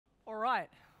All right.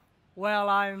 Well,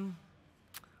 I'm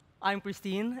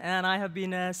Christine, and I have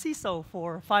been a CISO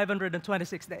for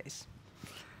 526 days.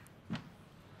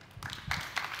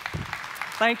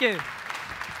 Thank you.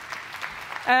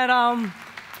 And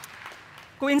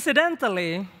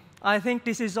coincidentally, I think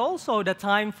this is also the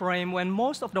time frame when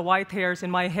most of the white hairs in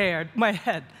my head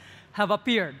have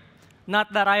appeared.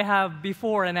 Not that I have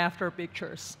before and after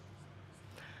pictures.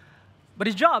 But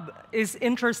his job is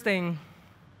interesting,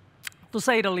 to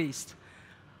say the least.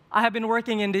 I have been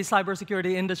working in the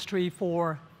cybersecurity industry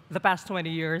for the past 20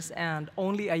 years, and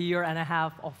only a year and a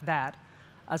half of that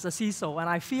as a CISO, and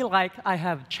I feel like I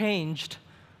have changed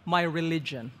my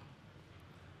religion.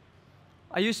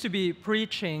 I used to be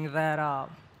preaching that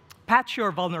patch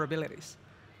your vulnerabilities.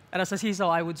 And as a CISO,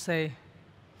 I would say,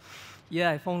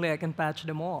 yeah, if only I can patch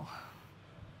them all.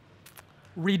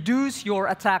 Reduce your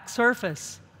attack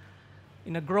surface.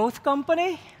 In a growth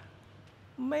company,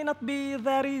 may not be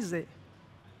that easy.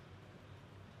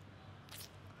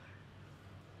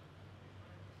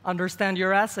 Understand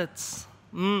your assets.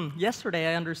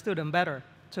 Yesterday, I understood them better.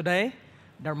 Today,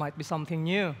 there might be something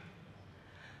new.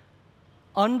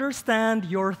 Understand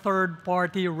your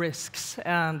third-party risks.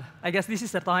 And I guess this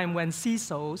is the time when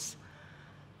CISOs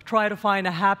try to find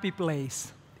a happy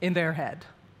place in their head.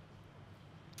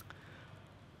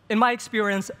 In my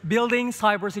experience, building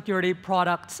cybersecurity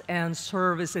products and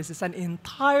services is an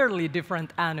entirely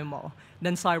different animal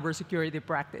than cybersecurity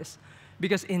practice.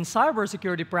 Because in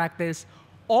cybersecurity practice,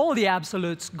 all the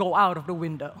absolutes go out of the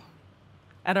window.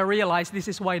 And I realized this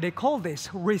is why they call this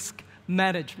risk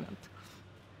management.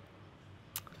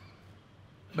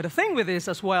 But the thing with this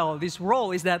as well, this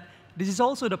role, is that this is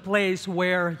also the place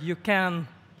where you can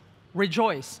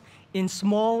rejoice in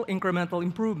small incremental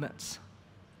improvements.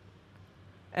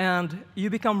 And you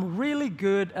become really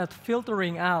good at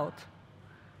filtering out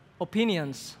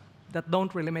opinions that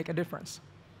don't really make a difference,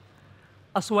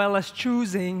 as well as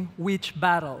choosing which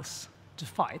battles to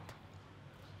fight.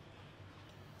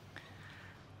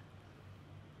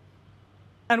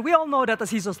 And we all know that a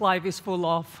CISO's life is full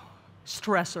of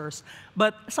stressors,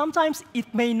 but sometimes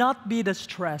it may not be the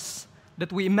stress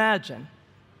that we imagine.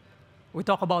 We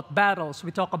talk about battles,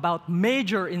 we talk about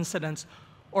major incidents,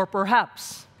 or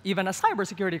perhaps even a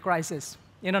cybersecurity crisis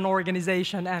in an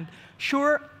organization. And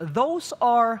sure, those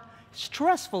are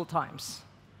stressful times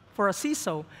for a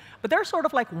CISO, but they're sort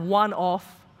of like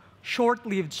one-off,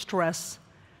 short-lived stress.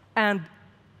 And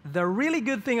the really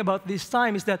good thing about this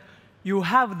time is that you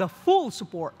have the full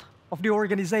support of the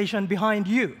organization behind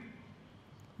you,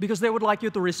 because they would like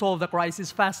you to resolve the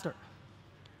crisis faster.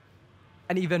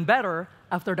 And even better,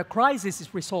 after the crisis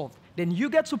is resolved, then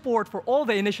you get support for all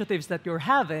the initiatives that you're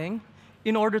having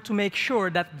in order to make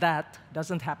sure that that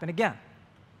doesn't happen again.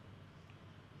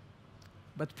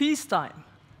 But peacetime.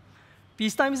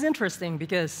 Peacetime is interesting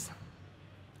because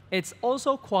it's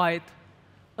also quite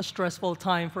a stressful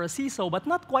time for a CISO, but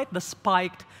not quite the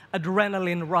spiked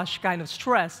adrenaline rush kind of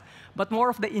stress, but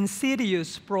more of the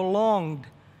insidious, prolonged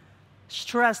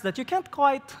stress that you can't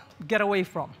quite get away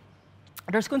from.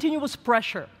 There's continuous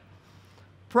pressure.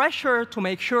 Pressure to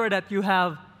make sure that you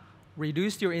have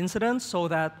reduced your incidents so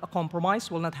that a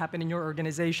compromise will not happen in your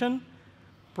organization.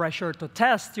 Pressure to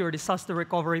test your disaster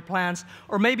recovery plans,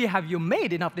 or maybe have you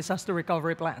made enough disaster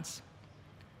recovery plans?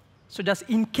 So just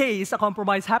in case a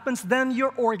compromise happens, then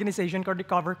your organization can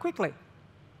recover quickly.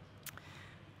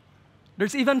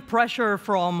 There's even pressure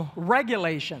from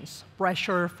regulations,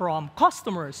 pressure from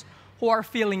customers who are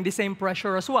feeling the same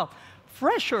pressure as well.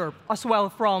 Pressure as well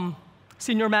from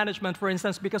senior management, for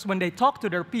instance, because when they talk to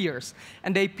their peers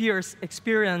and their peers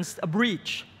experienced a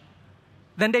breach,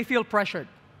 then they feel pressured.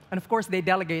 And of course, they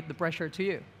delegate the pressure to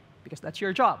you, because that's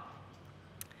your job.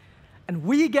 And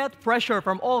we get pressure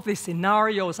from all of these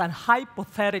scenarios and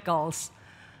hypotheticals,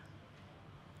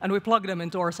 and we plug them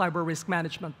into our cyber risk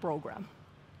management program.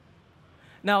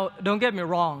 Now, don't get me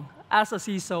wrong. As a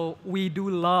CISO, we do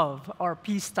love our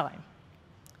peacetime.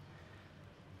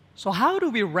 So how do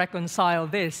we reconcile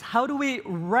this? How do we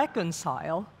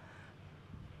reconcile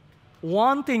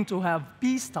wanting to have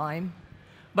peacetime,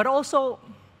 but also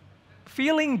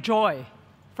feeling joy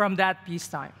from that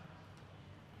peacetime?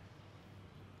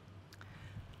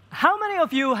 How many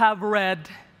of you have read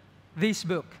this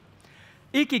book,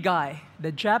 Ikigai,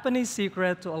 The Japanese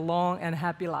Secret to a Long and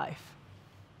Happy Life?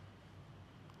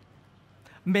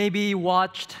 Maybe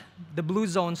watched the Blue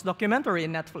Zones documentary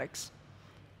in Netflix?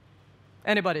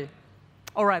 Anybody?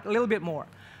 All right, a little bit more.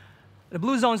 The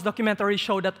Blue Zones documentary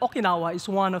showed that Okinawa is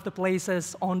one of the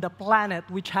places on the planet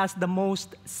which has the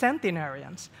most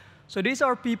centenarians. So these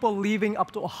are people living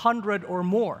up to 100 or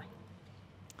more.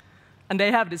 And they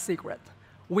have this secret.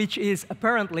 which is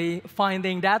apparently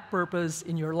finding that purpose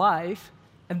in your life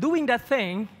and doing that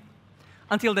thing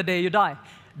until the day you die.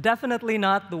 Definitely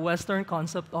not the Western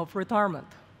concept of retirement.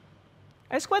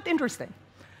 It's quite interesting.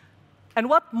 And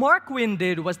what Mark Wynn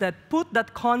did was that put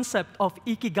that concept of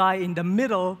ikigai in the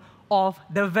middle of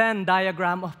the Venn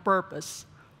diagram of purpose,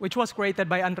 which was created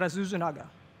by Andres Zuzunaga.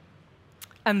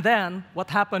 And then what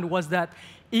happened was that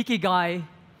ikigai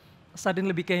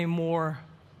suddenly became more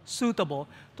suitable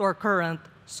to our current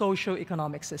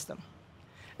socio-economic system.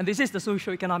 And this is the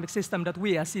socio-economic system that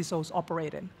we as CISOs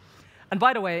operate in. And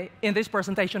by the way, in this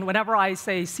presentation, whenever I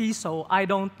say CISO, I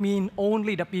don't mean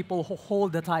only the people who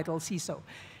hold the title CISO.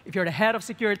 If you're the head of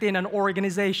security in an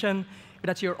organization, if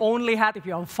that's your only hat, if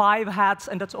you have 5 hats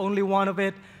and that's only one of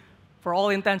it, for all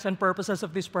intents and purposes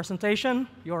of this presentation,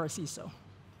 you're a CISO.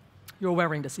 You're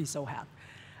wearing the CISO hat.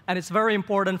 And it's very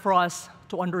important for us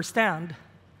to understand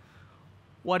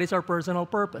what is our personal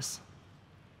purpose.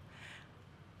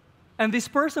 And this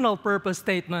personal purpose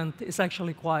statement is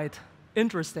actually quite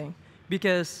interesting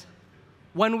because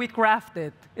when we craft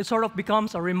it, it sort of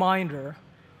becomes a reminder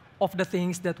of the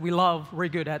things that we love, we're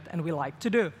good at, and we like to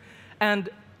do. And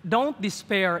don't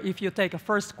despair if you take a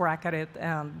first crack at it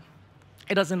and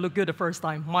it doesn't look good the first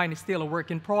time. Mine is still a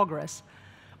work in progress.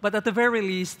 But at the very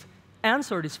least,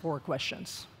 answer these 4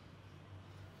 questions.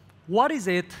 What is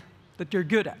it that you're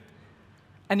good at?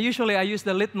 And usually I use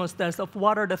the litmus test of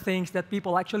what are the things that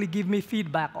people actually give me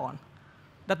feedback on,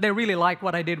 that they really like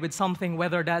what I did with something,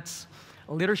 whether that's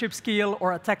a leadership skill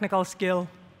or a technical skill.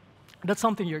 That's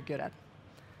something you're good at.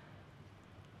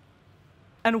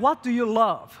 And what do you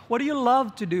love? What do you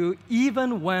love to do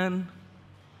even when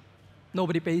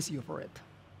nobody pays you for it?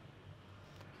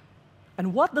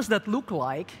 And what does that look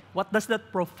like? What does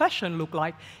that profession look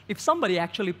like if somebody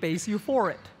actually pays you for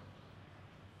it?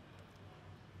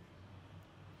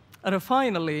 And then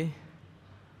finally,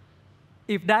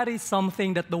 if that is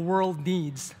something that the world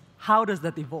needs, how does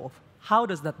that evolve? How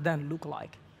does that then look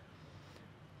like?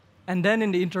 And then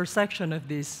in the intersection of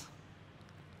this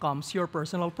comes your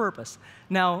personal purpose.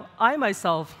 Now, I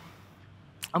myself,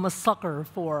 I'm a sucker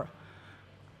for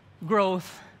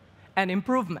growth and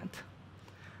improvement.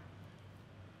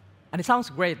 And it sounds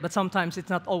great, but sometimes it's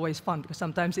not always fun, because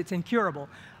sometimes it's incurable.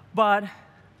 But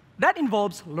that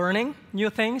involves learning new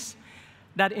things.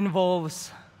 That involves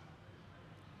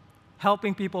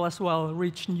helping people as well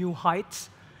reach new heights,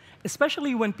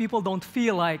 especially when people don't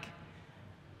feel like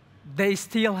they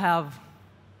still have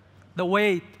the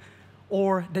weight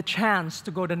or the chance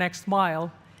to go the next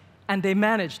mile, and they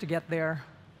manage to get there.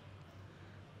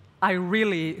 I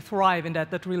really thrive in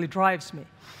that. That really drives me.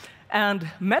 And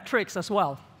metrics as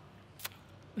well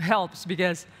helps,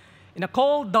 because in a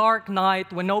cold, dark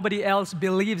night when nobody else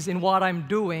believes in what I'm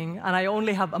doing, and I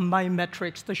only have my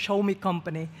metrics to show me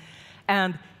company,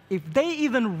 and if they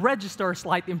even register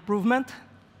slight improvement,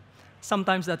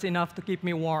 sometimes that's enough to keep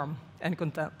me warm and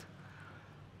content.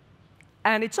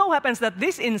 And it so happens that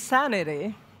this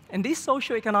insanity in this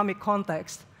socioeconomic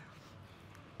context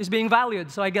is being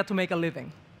valued, so I get to make a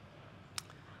living.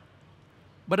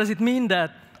 But does it mean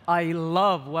that I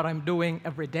love what I'm doing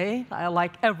every day? I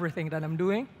like everything that I'm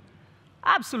doing?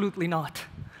 Absolutely not.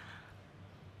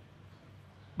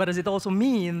 But does it also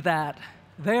mean that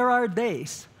there are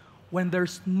days when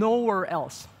there's nowhere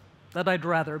else that I'd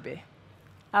rather be?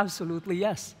 Absolutely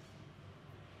yes.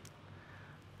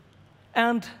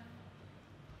 And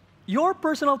your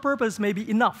personal purpose may be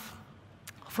enough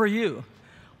for you,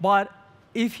 but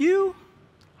if you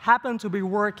happen to be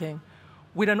working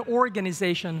with an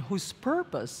organization whose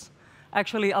purpose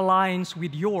actually aligns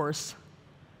with yours,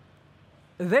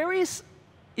 there is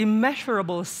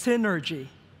immeasurable synergy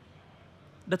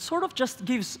that sort of just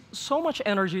gives so much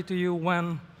energy to you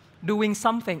when doing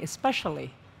something,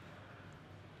 especially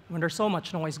when there's so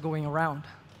much noise going around.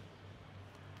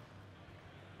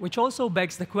 Which also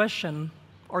begs the question,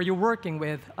 are you working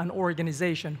with an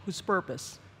organization whose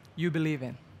purpose you believe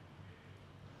in?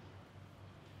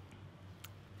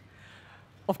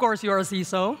 Of course, you're a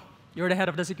CISO. You're the head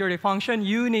of the security function.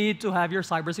 You need to have your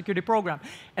cybersecurity program.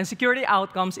 And security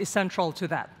outcomes is central to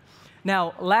that.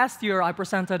 Now, last year, I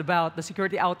presented about the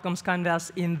security outcomes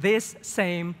canvas in this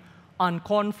same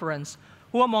unconference.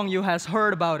 Who among you has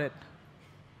heard about it?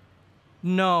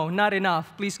 No, not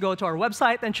enough. Please go to our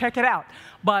website and check it out.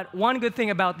 But one good thing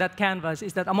about that canvas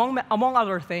is that, among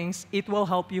other things, it will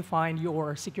help you find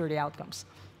your security outcomes.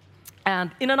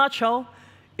 And in a nutshell,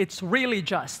 it's really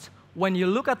just when you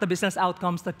look at the business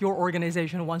outcomes that your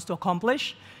organization wants to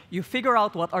accomplish, you figure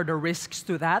out what are the risks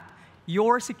to that.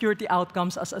 Your security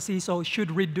outcomes as a CISO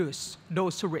should reduce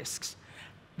those risks.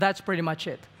 That's pretty much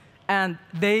it. and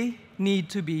they need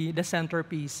to be the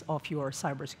centerpiece of your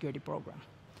cybersecurity program.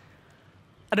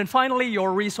 And then finally,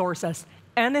 your resources.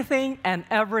 Anything and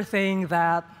everything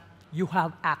that you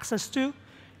have access to,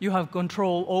 you have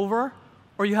control over,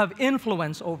 or you have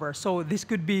influence over. So this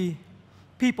could be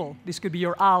people, this could be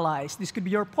your allies, this could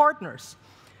be your partners,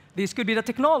 these could be the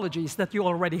technologies that you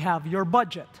already have, your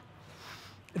budget.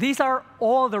 These are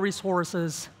all the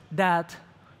resources that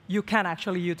you can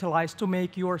actually utilize to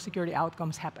make your security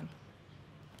outcomes happen.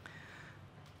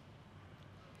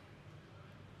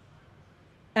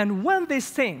 And when these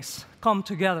things come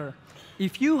together,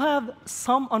 if you have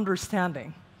some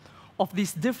understanding of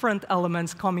these different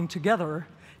elements coming together,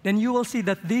 then you will see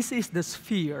that this is the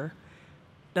sphere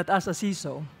that, as a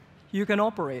CISO, you can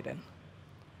operate in.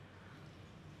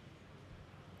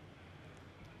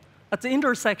 At the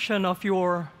intersection of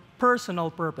your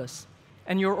personal purpose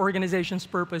and your organization's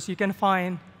purpose, you can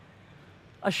find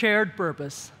a shared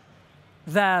purpose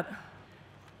that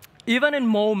even in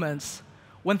moments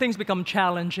when things become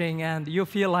challenging and you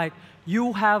feel like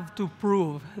you have to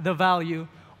prove the value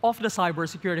of the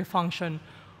cybersecurity function,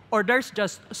 or there's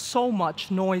just so much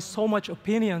noise, so much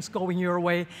opinions going your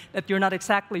way that you're not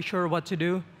exactly sure what to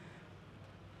do,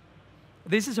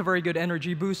 this is a very good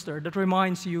energy booster that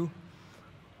reminds you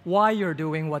why you're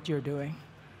doing what you're doing.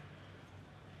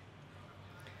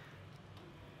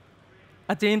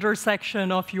 At the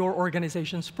intersection of your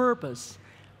organization's purpose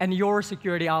and your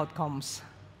security outcomes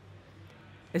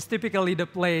is typically the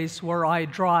place where I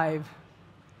derive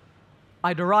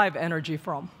energy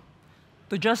from,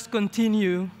 to just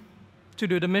continue to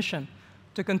do the mission,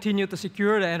 to continue to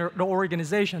secure the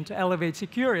organization, to elevate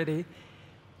security,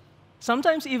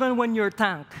 sometimes even when your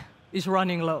tank is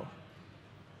running low.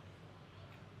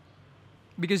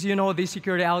 Because you know these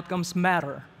security outcomes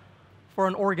matter for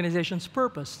an organization's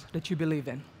purpose that you believe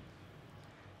in.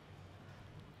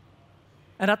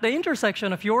 And at the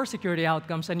intersection of your security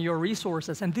outcomes and your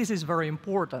resources, and this is very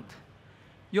important,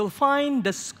 you'll find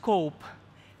the scope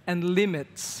and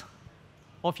limits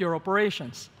of your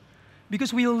operations.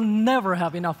 Because we'll never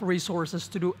have enough resources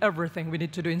to do everything we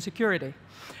need to do in security.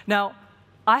 Now,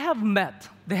 I have met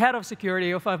the head of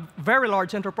security of a very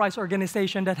large enterprise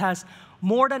organization that has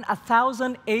more than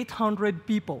 1,800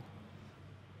 people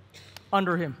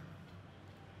under him.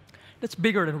 That's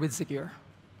bigger than WithSecure.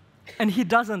 And he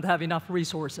doesn't have enough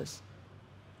resources.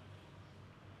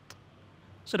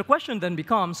 So the question then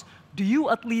becomes, do you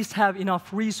at least have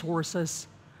enough resources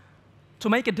to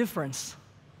make a difference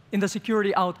in the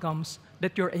security outcomes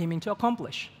that you're aiming to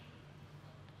accomplish?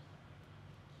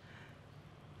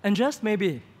 And just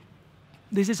maybe,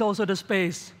 this is also the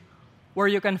space where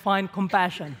you can find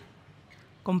compassion.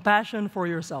 Compassion for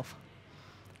yourself.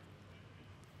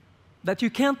 That you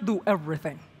can't do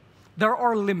everything. There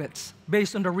are limits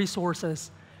based on the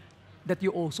resources that you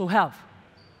also have.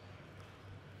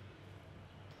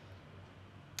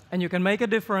 And you can make a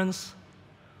difference,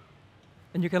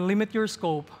 and you can limit your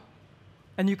scope,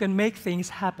 and you can make things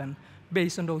happen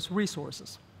based on those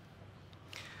resources.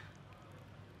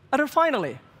 And then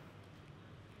finally,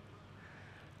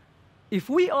 if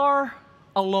we are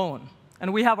alone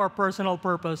and we have our personal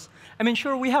purpose, I mean,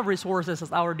 sure, we have resources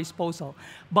at our disposal,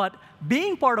 but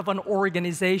being part of an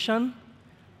organization,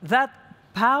 that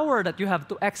power that you have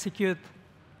to execute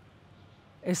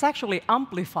is actually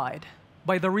amplified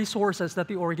by the resources that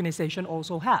the organization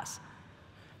also has.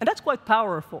 And that's quite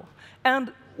powerful.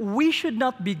 And we should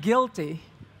not be guilty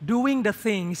doing the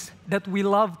things that we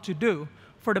love to do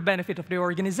for the benefit of the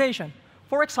organization.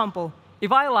 For example,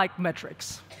 if I like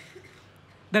metrics,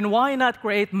 then why not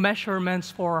create measurements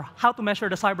for how to measure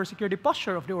the cybersecurity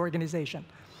posture of the organization?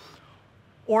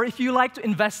 Or if you like to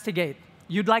investigate,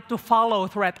 you'd like to follow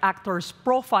threat actors,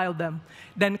 profile them,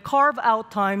 then carve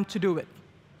out time to do it.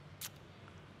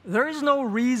 There is no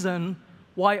reason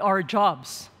why our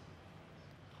jobs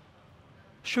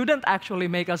shouldn't actually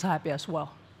make us happy as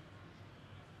well.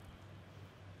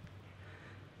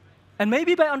 And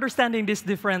maybe by understanding these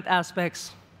different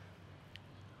aspects,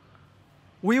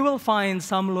 we will find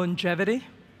some longevity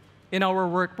in our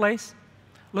workplace,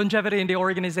 longevity in the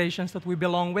organizations that we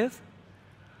belong with,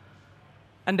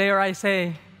 and dare I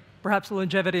say, perhaps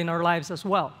longevity in our lives as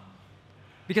well.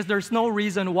 Because there's no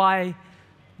reason why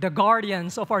the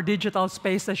guardians of our digital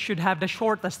spaces should have the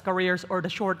shortest careers or the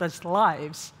shortest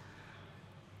lives.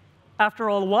 After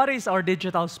all, what is our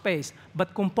digital space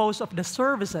but composed of the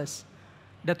services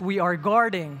that we are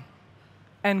guarding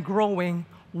and growing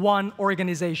one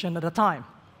organization at a time?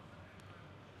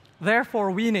 Therefore,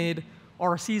 we need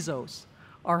our CISOs,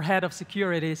 our head of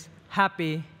securities,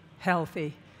 happy,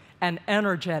 healthy, and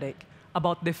energetic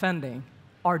about defending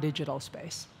our digital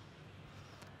space.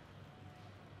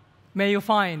 May you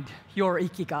find your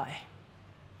ikigai.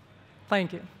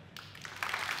 Thank you.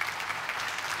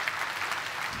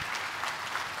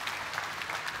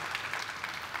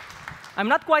 I'm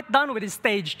not quite done with this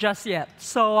stage just yet.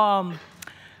 So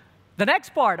the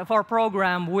next part of our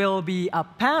program will be a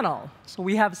panel. So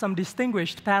we have some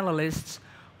distinguished panelists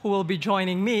who will be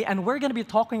joining me, and we're going to be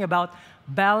talking about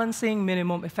balancing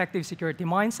minimum effective security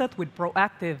mindset with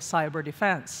proactive cyber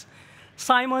defense.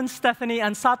 Simon, Stephanie,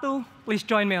 and Satu, please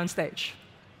join me on stage.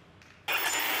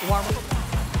 Warm up.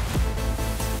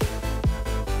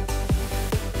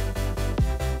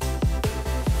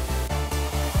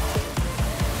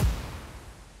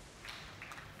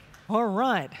 All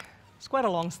right. It's quite a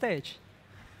long stage.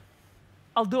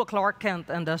 I'll do a Clark Kent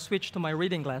and switch to my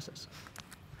reading glasses.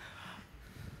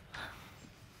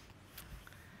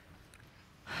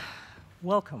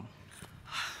 Welcome.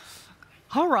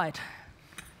 All right.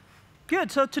 Good.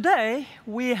 So today,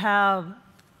 we have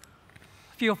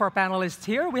a few of our panelists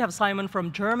here. We have Simon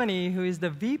from Germany, who is the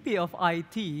VP of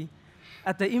IT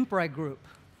at the Impreg Group.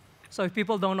 So if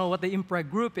people don't know what the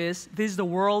Impreg Group is, this is the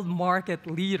world market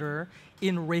leader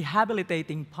in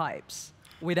rehabilitating pipes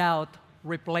without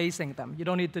replacing them. You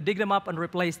don't need to dig them up and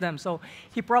replace them. So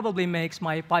he probably makes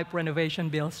my pipe renovation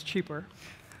bills cheaper.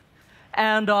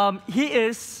 And he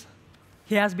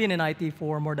has been in IT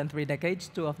for more than 3 decades,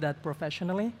 2 of that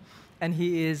professionally. And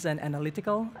he is an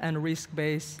analytical and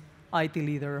risk-based IT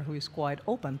leader who is quite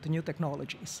open to new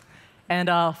technologies. And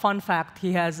fun fact,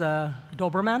 he has a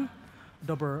Doberman,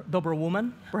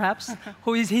 Doberwoman, perhaps,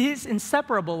 who he's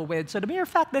inseparable with. So the mere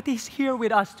fact that he's here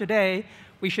with us today,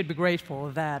 we should be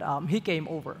grateful that he came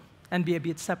over and be a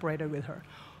bit separated with her.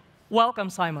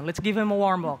 Welcome, Simon. Let's give him a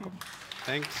warm welcome.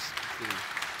 Thanks.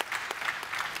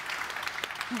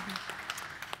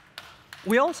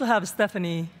 We also have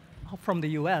Stephanie from the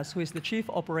US, who is the Chief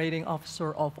Operating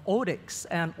Officer of Odix,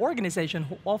 an organization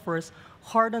who offers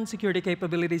hardened security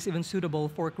capabilities even suitable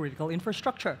for critical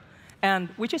infrastructure, and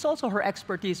which is also her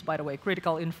expertise, by the way,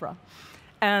 critical infra.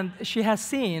 And she has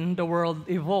seen the world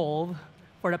evolve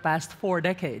for the past 4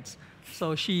 decades.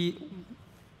 So she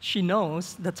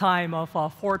knows the time of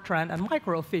Fortran and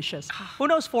microfishes. Who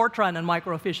knows Fortran and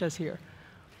microfishes here?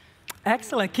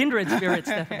 Excellent, kindred spirits,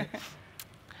 Stephanie.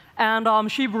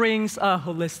 And she brings a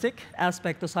holistic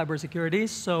aspect to cybersecurity.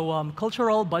 So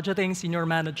cultural, budgeting, senior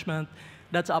management,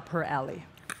 that's up her alley.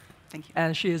 Thank you.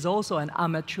 And she is also an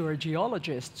amateur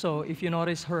geologist. So if you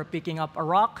notice her picking up a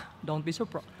rock, don't be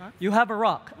surprised. You have a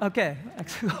rock. OK.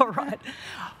 All right.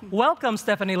 Welcome,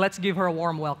 Stephanie. Let's give her a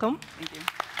warm welcome. Thank you.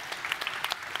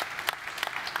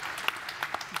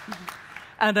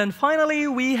 And then finally,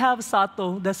 we have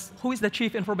Satu, who is the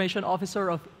Chief Information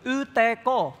Officer of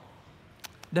UTK.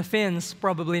 The Finns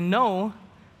probably know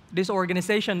this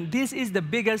organization. This is the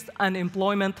biggest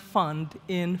unemployment fund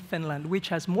in Finland, which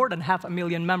has more than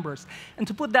 500,000 members. And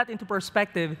to put that into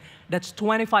perspective, that's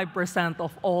 25%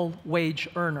 of all wage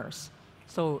earners.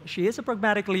 So she is a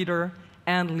pragmatic leader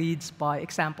and leads by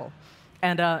example.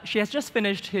 And she has just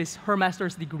finished her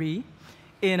master's degree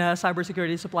in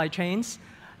cybersecurity supply chains.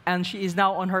 And she is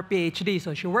now on her PhD.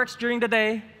 So she works during the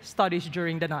day, studies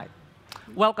during the night.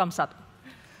 Welcome, Satu.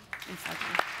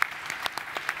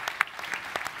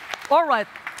 All right,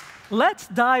 let's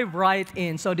dive right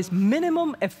in. So this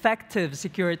minimum effective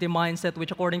security mindset,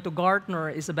 which according to Gartner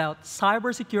is about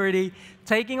cybersecurity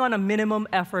taking on a minimum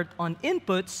effort on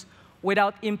inputs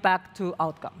without impact to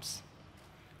outcomes.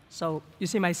 So you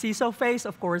see my CISO face.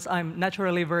 Of course, I'm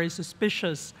naturally very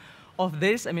suspicious of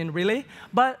this. I mean, really.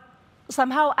 But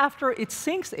somehow after it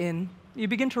sinks in, you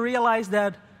begin to realize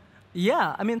that,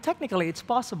 yeah, I mean, technically it's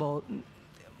possible.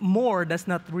 More does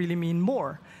not really mean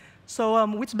more. So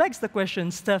which begs the question,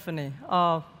 Stephanie,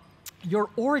 your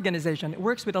organization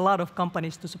works with a lot of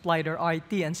companies to supply their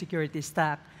IT and security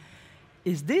stack.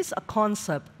 Is this a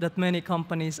concept that many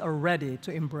companies are ready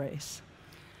to embrace?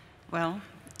 Well,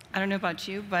 I don't know about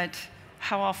you, but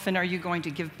how often are you going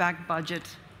to give back budget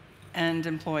and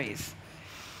employees?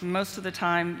 Most of the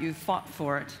time, you fought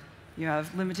for it. You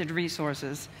have limited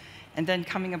resources. And then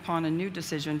coming upon a new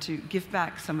decision to give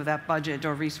back some of that budget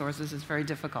or resources is very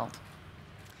difficult.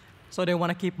 So they want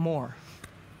to keep more.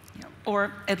 Yeah.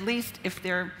 Or at least if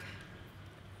they're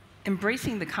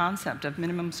embracing the concept of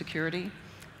minimum security,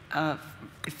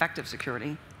 effective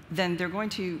security, then they're going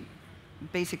to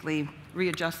basically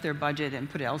readjust their budget and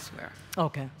put it elsewhere.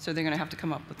 OK. So they're going to have to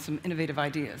come up with some innovative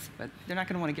ideas, but they're not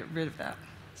going to want to get rid of that.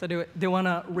 So they want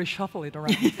to reshuffle it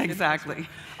around. Exactly.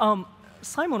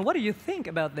 Simon, what do you think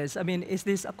about this? I mean, is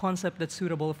this a concept that's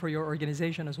suitable for your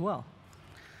organization as well?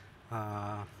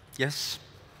 Yes.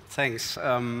 Thanks.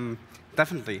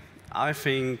 Definitely. I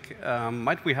think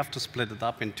might we have to split it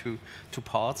up into two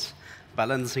parts,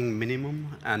 balancing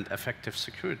minimum and effective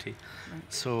security. Right.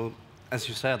 So, as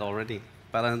you said already,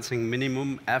 balancing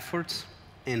minimum efforts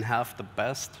and have the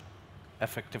best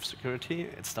effective security,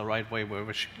 it's the right way where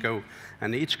we should go.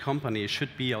 And each company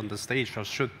should be on the stage or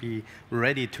should be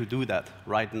ready to do that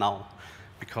right now,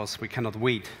 because we cannot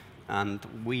wait. And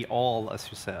we all, as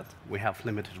you said, we have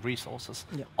limited resources,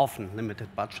 often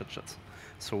limited budgets.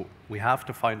 So we have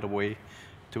to find a way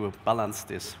to balance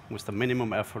this with the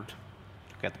minimum effort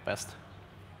to get the best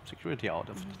security out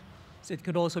of it. So it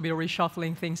could also be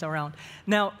reshuffling things around.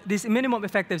 Now, this minimum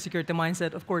effective security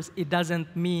mindset, of course, it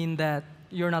doesn't mean that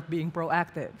you're not being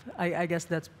proactive. I guess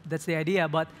that's the idea.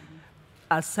 But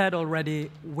as said already,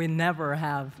 we never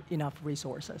have enough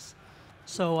resources.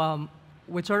 So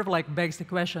which sort of like begs the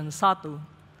question, Satu,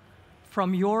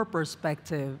 from your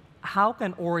perspective, how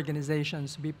can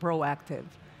organizations be proactive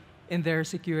in their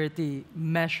security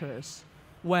measures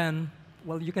when,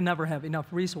 well, you can never have enough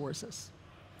resources?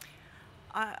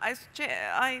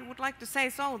 I would like to say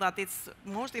so that it's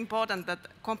most important that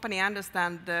company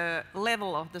understand the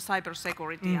level of the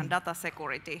cybersecurity and data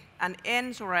security and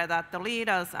ensure that the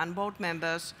leaders and board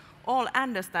members all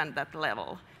understand that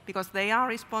level, because they are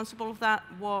responsible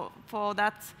for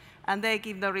that and they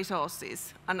give the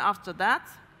resources. And after that,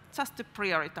 just to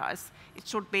prioritize.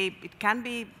 It can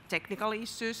be technical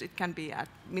issues, it can be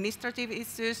administrative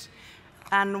issues.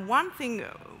 And one thing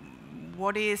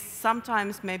what is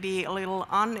sometimes maybe a little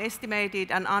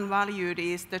underestimated and unvalued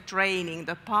is the training,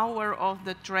 the power of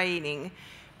the training.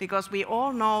 Because we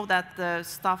all know that the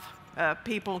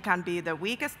people can be the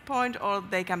weakest point or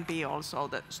they can be also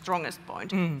the strongest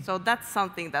point. So that's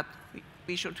something that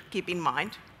we should keep in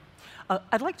mind.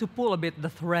 I'd like to pull a bit the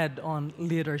thread on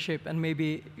leadership and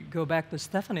maybe go back to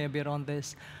Stephanie a bit on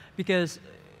this, because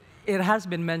it has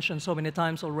been mentioned so many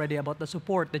times already about the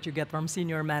support that you get from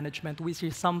senior management, which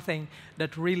is something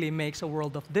that really makes a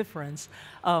world of difference.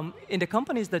 In the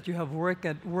companies that you have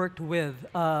worked with,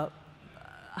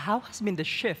 how has been the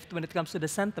shift when it comes to the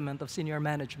sentiment of senior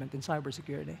management in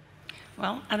cybersecurity?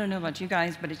 Well, I don't know about you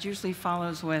guys, but it usually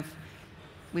follows with,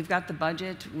 we've got the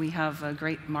budget, we have a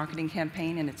great marketing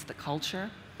campaign, and it's the culture.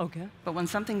 Okay. But when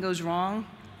something goes wrong,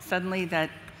 suddenly that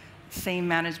same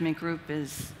management group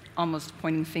is almost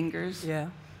pointing fingers. Yeah.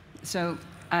 So,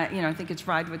 I think it's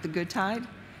ride with the good tide.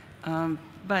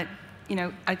 But,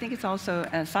 I think it's also,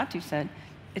 as Satu said,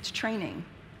 it's training.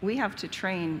 We have to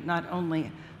train not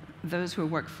only those who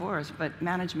work for us, but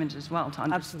management as well to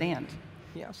understand.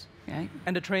 Absolutely. Yes. Okay?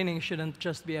 And the training shouldn't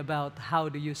just be about how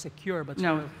do you secure, but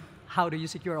sort of how do you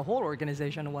secure a whole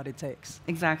organization and what it takes.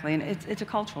 Exactly, and it's a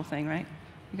cultural thing, right?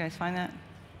 You guys find that?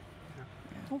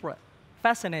 All right.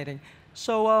 Fascinating.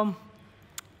 So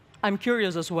I'm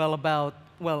curious as well about,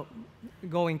 well,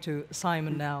 going to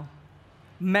Simon now,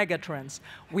 megatrends.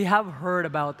 We have heard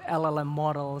about LLM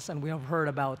models and we have heard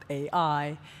about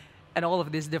AI and all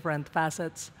of these different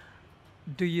facets.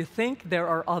 Do you think there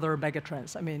are other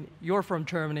megatrends? I mean, you're from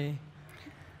Germany.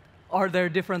 Are there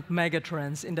different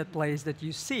megatrends in that place that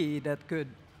you see that could?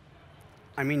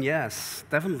 I mean, yes,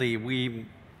 definitely.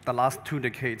 The last 2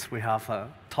 decades, we have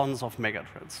tons of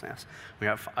megatrends. Yes, we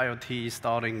have IoT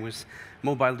starting with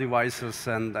mobile devices,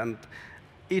 and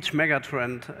each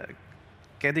megatrend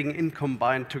getting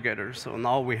combined together. So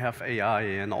now we have AI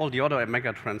and all the other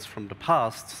megatrends from the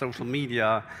past, social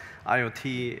media,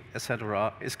 IoT,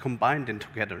 etc., is combined in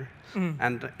together.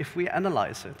 And if we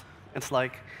analyze it, it's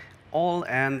like all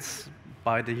ends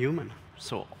by the human.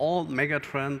 So all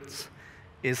megatrends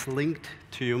is linked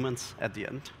to humans at the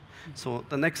end. So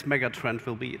the next megatrend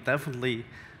will be definitely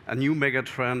a new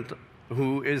megatrend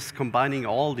who is combining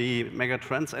all the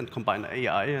megatrends and combine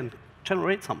AI and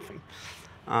generate something.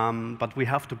 But we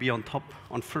have to be on top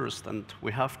on first, and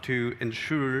we have to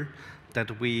ensure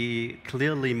that we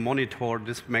clearly monitor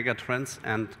these megatrends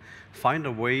and find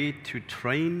a way to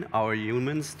train our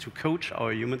humans, to coach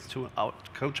our humans, to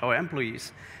coach our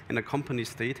employees in a company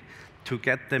state to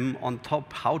get them on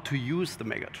top how to use the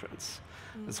megatrends.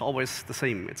 It's always the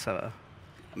same. It's a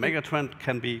megatrend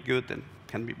can be good and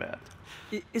can be bad.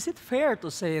 Is it fair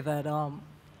to say that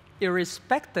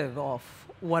irrespective of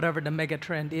whatever the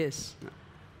megatrend is,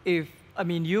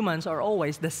 humans are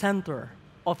always the center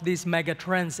of these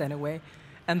megatrends anyway,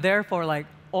 and therefore, like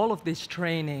all of this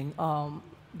training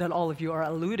that all of you are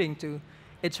alluding to,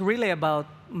 it's really about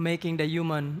making the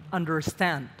human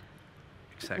understand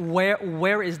exactly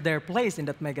where is their place in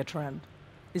that megatrend.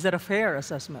 Is that a fair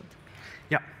assessment?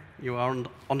 Yeah, you are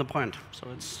on the point. So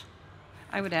it's.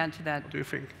 I would add to that. What do you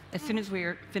think? As soon as we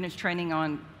are finished training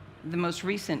on the most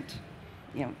recent,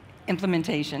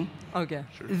 implementation, okay,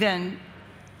 then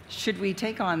should we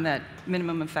take on that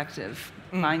minimum effective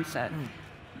mindset?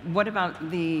 What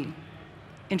about the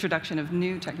introduction of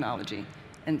new technology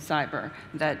in cyber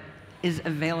that is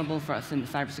available for us in the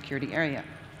cybersecurity area?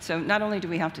 So not only do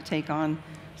we have to take on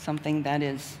something that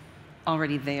is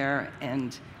already there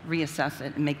and reassess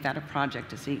it and make that a project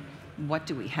to see what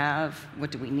do we have,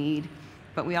 what do we need,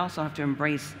 but we also have to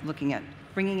embrace looking at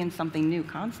bringing in something new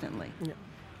constantly. Yeah.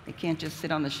 It can't just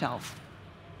sit on the shelf.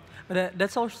 But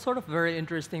that's also sort of very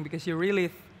interesting because you're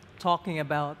really talking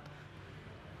about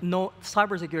no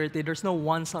cybersecurity. There's no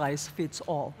one size fits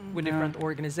all with different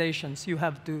organizations. You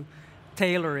have to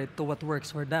tailor it to what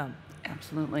works for them.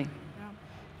 Absolutely.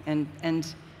 Yeah.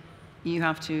 And you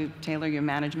have to tailor your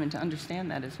management to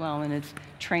understand that as well. And it's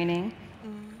training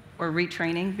or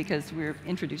retraining because we're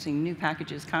introducing new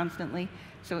packages constantly.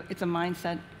 So it's a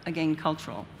mindset, again,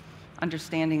 cultural,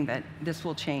 understanding that this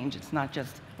will change. It's not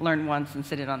just learn once and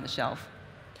sit it on the shelf.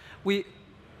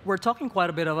 We're talking quite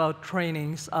a bit about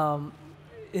trainings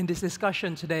in this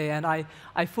discussion today, and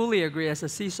I fully agree as a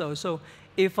CISO. So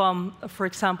if, for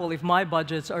example, if my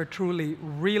budgets are truly,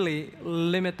 really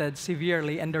limited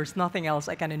severely and there's nothing else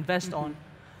I can invest on,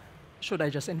 should I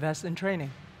just invest in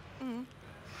training?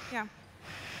 Yeah.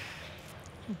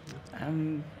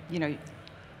 You know,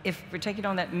 if we're taking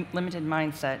on that limited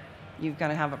mindset, you've got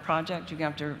to have a project. You're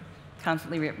going to have to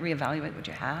constantly reevaluate what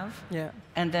you have. Yeah.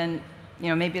 And then, you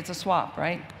know, maybe it's a swap,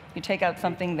 right? You take out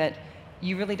something that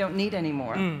you really don't need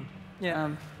anymore.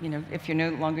 Yeah. You know, if you're no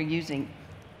longer using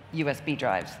USB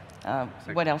drives,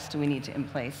 what else do we need in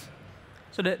place?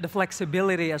 So the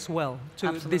flexibility as well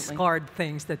to discard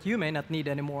things that you may not need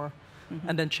anymore,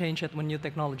 and then change it when new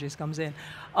technologies comes in.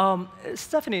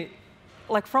 Stephanie,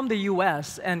 like from the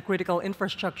US and critical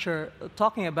infrastructure,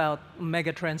 talking about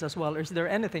megatrends as well, is there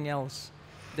anything else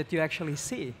that you actually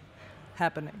see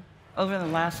happening? Over the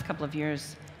last couple of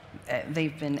years,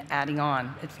 they've been adding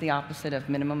on. It's the opposite of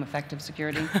minimum effective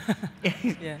security.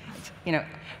 Yeah. You know,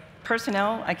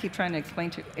 personnel, I keep trying to explain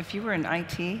to, if you were in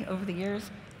IT over the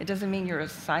years, it doesn't mean you're a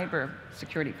cyber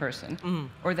security person,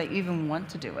 or that you even want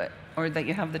to do it, or that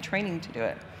you have the training to do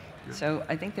it. Yeah. So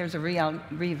I think there's a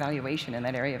reevaluation in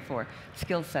that area for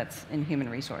skill sets in human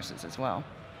resources as well.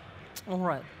 All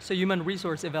right, so human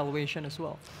resource evaluation as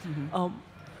well.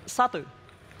 Satu,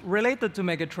 related to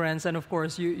megatrends, and of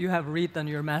course you have written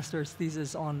your master's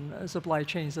thesis on supply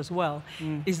chains as well.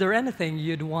 Is there anything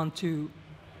you'd want to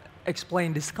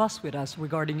explain, discuss with us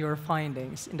regarding your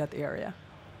findings in that area?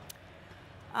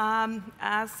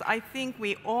 As I think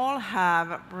we all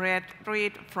have read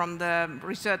from the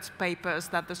research papers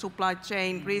that the supply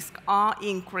chain risks are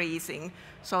increasing.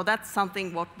 So that's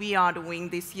something what we are doing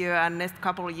this year and next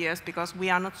couple of years, because we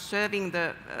are not serving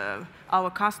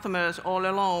our customers all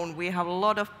alone. We have a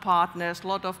lot of partners, a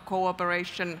lot of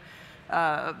cooperation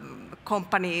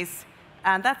companies,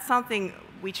 and that's something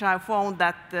which I found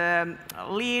that the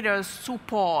leaders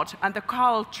support, and the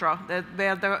culture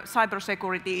where the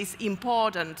cybersecurity is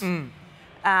important.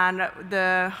 And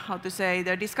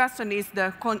the discussion is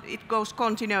it goes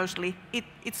continuously.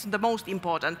 It's the most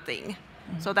important thing.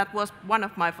 So that was one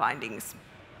of my findings.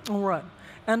 All right.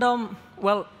 And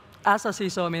well, as a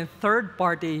CISO, I mean,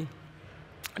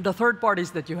 the third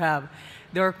parties that you have,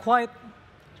 they're quite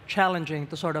challenging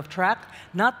to sort of track,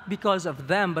 not because of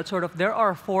them, but sort of there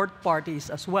are fourth parties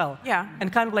as well. Yeah.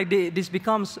 And kind of like this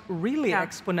becomes really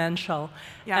exponential.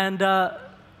 Yeah. And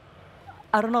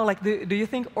I don't know, like, do you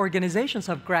think organizations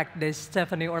have cracked this,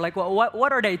 Stephanie, or like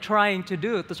what are they trying to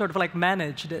do to sort of like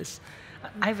manage this?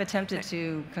 I've attempted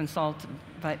to consult,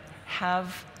 but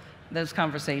have those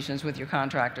conversations with your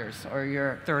contractors or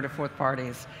your third or fourth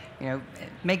parties. You know,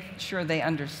 make sure they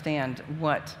understand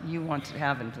what you want to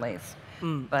have in place.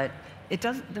 But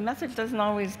the message doesn't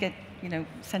always get, you know,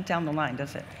 sent down the line,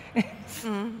 does it?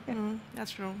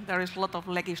 That's true. There is a lot of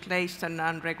legislation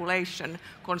and regulation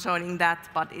concerning that,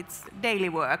 but it's daily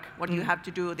work, what you have to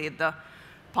do with the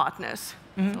partners.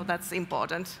 So that's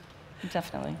important.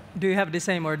 Definitely. Do you have the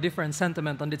same or different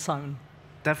sentiment on this one?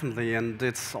 Definitely, and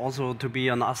it's also to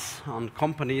be on us, on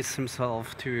companies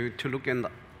themselves, to look in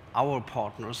our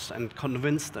partners and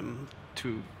convince them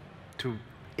to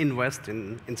invest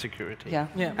in security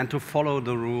and to follow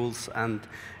the rules. And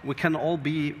we can all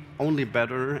be only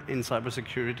better in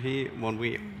cybersecurity when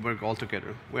we work all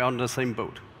together. We're on the same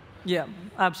boat. Yeah,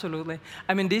 absolutely.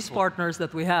 I mean, these partners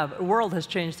that we have, the world has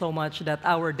changed so much that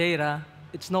our data,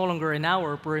 it's no longer in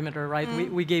our perimeter, right?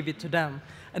 We gave it to them,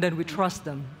 and then we trust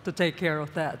them to take care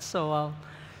of that. So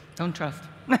don't trust.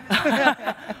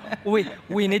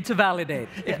 we need to validate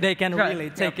if they can really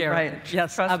take care of it.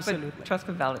 Yes, absolutely. Trust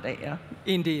and validate, yeah.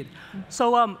 Indeed.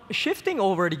 So shifting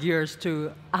over the gears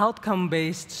to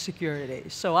outcome-based security.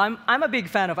 So I'm a big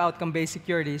fan of outcome-based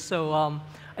security. So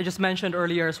I just mentioned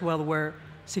earlier as well where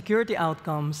security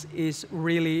outcomes is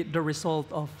really the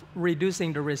result of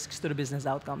reducing the risks to the business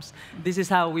outcomes. This is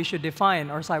how we should define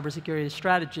our cybersecurity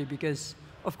strategy because,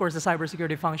 of course, the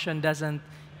cybersecurity function doesn't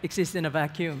exist in a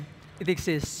vacuum. It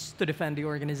exists to defend the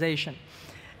organization.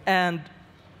 And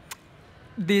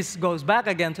this goes back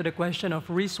again to the question of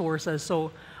resources.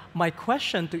 So my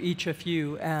question to each of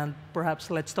you, and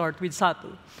perhaps let's start with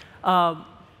Satu.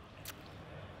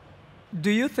 Do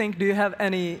you have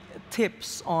any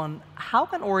tips on how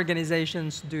can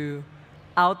organizations do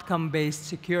outcome-based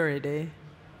security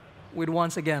with,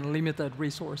 once again, limited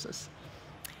resources?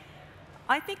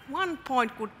 I think one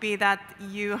point could be that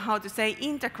you,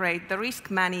 integrate the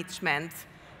risk management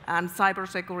and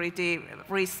cybersecurity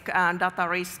risk and data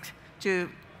risk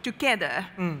together.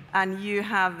 And you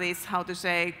have this,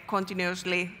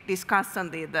 continuously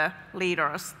discussion with the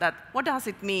leaders that what does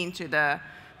it mean to the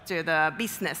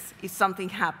business if something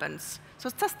happens. So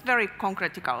it's just very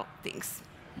concretical things.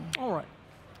 All right.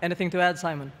 Anything to add,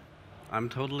 Simon? I'm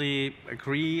totally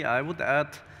agree. I would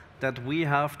add that we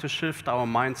have to shift our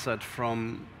mindset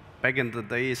from back in the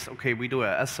days, okay, we do an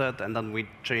asset and then we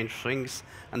change things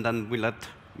and then we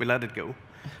let it go.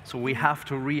 So we have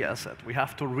to re-asset, we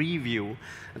have to review.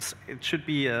 It should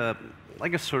be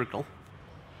like a circle.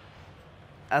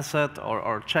 Asset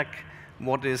or check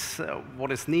what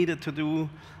is needed to do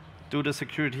the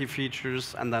security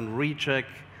features, and then recheck,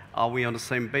 are we on the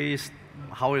same base?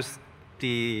 How is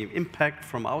the impact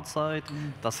from outside?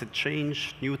 Does it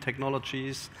change new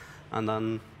technologies? And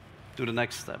then do the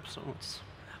next step. So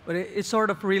but it's sort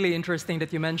of really interesting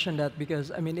that you mentioned that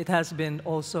because, I mean, it has been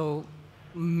also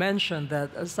mentioned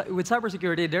that with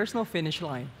cybersecurity, there's no finish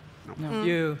line.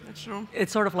 No. That's true.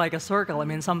 It's sort of like a circle. I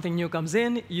mean, something new comes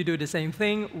in, you do the same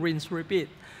thing, rinse, repeat.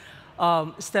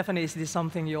 Stephanie, is this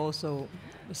something you also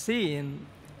see in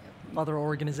other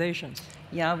organizations?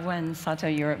 Yeah, when Sato,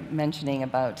 you're mentioning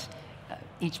about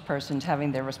each person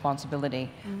having their responsibility,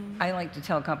 I like to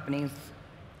tell companies,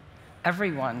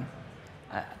 everyone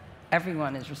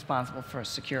is responsible for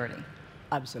security.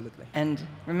 Absolutely. And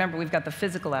remember, we've got the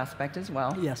physical aspect as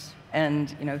well. Yes.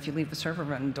 And if you leave the server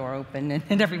room door open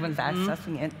and everyone's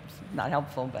accessing it, it's not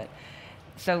helpful. But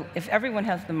so if everyone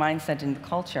has the mindset and the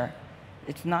culture,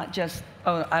 it's not just,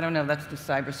 oh, I don't know, that's the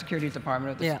cybersecurity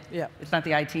department. Or it's not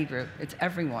the IT group. It's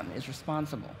everyone is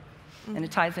responsible. And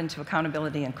it ties into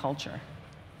accountability and culture.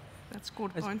 That's a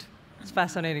good point. It's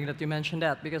fascinating that you mentioned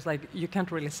that because you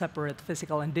can't really separate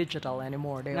physical and digital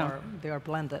anymore. They are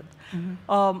blended.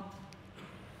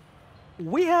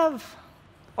 We have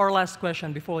our last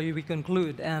question before we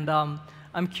conclude, and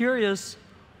I'm curious,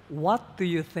 what do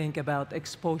you think about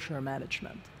exposure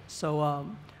management? So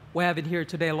we have it here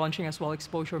today, launching as well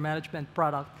exposure management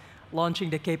product, launching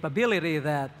the capability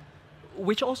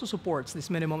which also supports this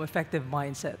minimum effective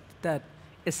mindset, that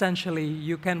essentially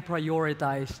you can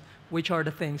prioritize which are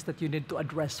the things that you need to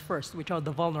address first, which are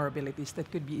the vulnerabilities that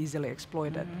could be easily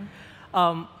exploited.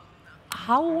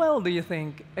 How well do you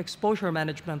think exposure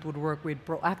management would work with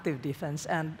proactive defense,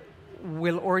 and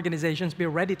will organizations be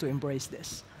ready to embrace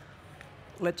this?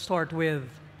 Let's start with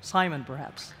Simon,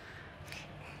 perhaps.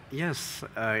 Yes,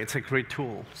 it's a great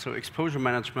tool. So exposure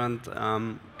management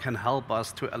can help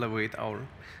us to elevate our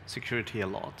security a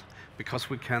lot because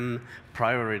we can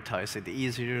prioritize it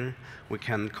easier. We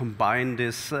can combine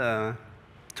this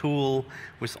tool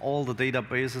with all the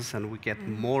databases and we get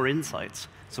more insights.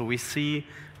 So we see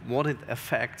what it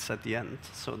affects at the end.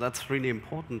 So that's really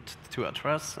important to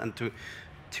address and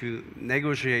to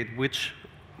negotiate which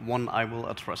one I will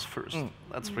address first.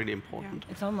 That's really important.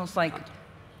 It's almost like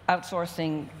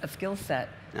outsourcing a skill set.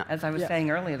 As I was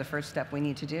saying earlier, the first step we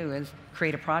need to do is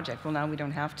create a project. Well, now we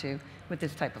don't have to with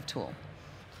this type of tool.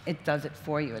 It does it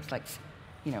for you. It's like,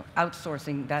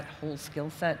 outsourcing that whole skill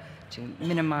set to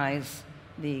minimize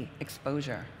the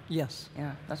exposure. Yes.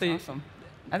 Yeah, that's awesome.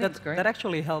 I think it's great. That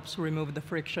actually helps remove the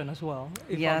friction as well.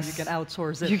 If you can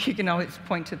outsource it. You can always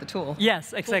point to the tool.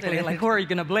 Yes, exactly. Like, who are you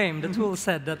going to blame? The tool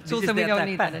said that tool said we don't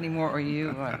need that anymore, or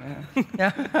you. All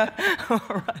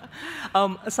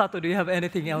right. Sato, do you have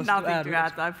anything else to add? Nothing to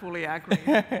add. I fully agree.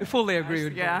 Fully agree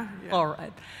with you. All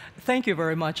right. Thank you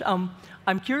very much.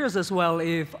 I'm curious as well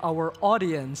if our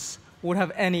audience would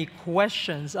have any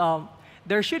questions.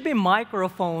 There should be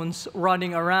microphones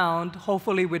running around,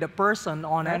 hopefully with a person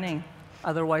on it.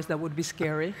 Otherwise, that would be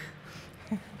scary.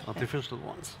 Artificial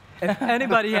ones. If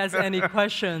anybody has any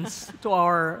questions to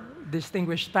our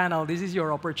distinguished panel, this is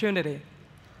your opportunity.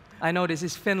 I know this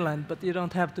is Finland, but you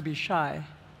don't have to be shy.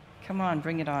 Come on,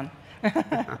 bring it on.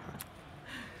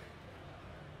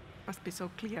 Must be so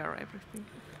clear, everything.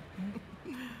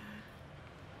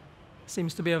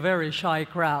 Seems to be a very shy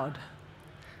crowd.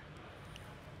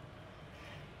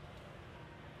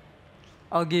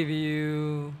 I'll give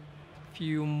you a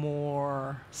few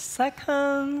more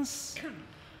seconds.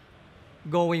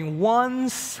 Going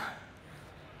once,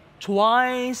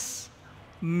 twice.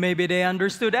 Maybe they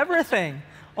understood everything.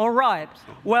 All right.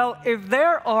 Well, if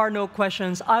there are no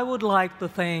questions, I would like to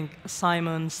thank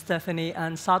Simon, Stephanie,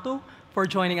 and Satu for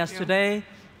joining us today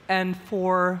and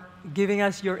for giving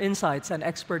us your insights and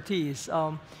expertise.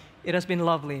 It has been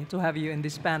lovely to have you in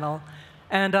this panel.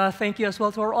 And thank you as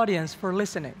well to our audience for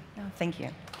listening. Oh, thank you.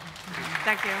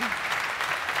 Thank you.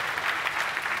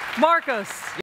 Marcus.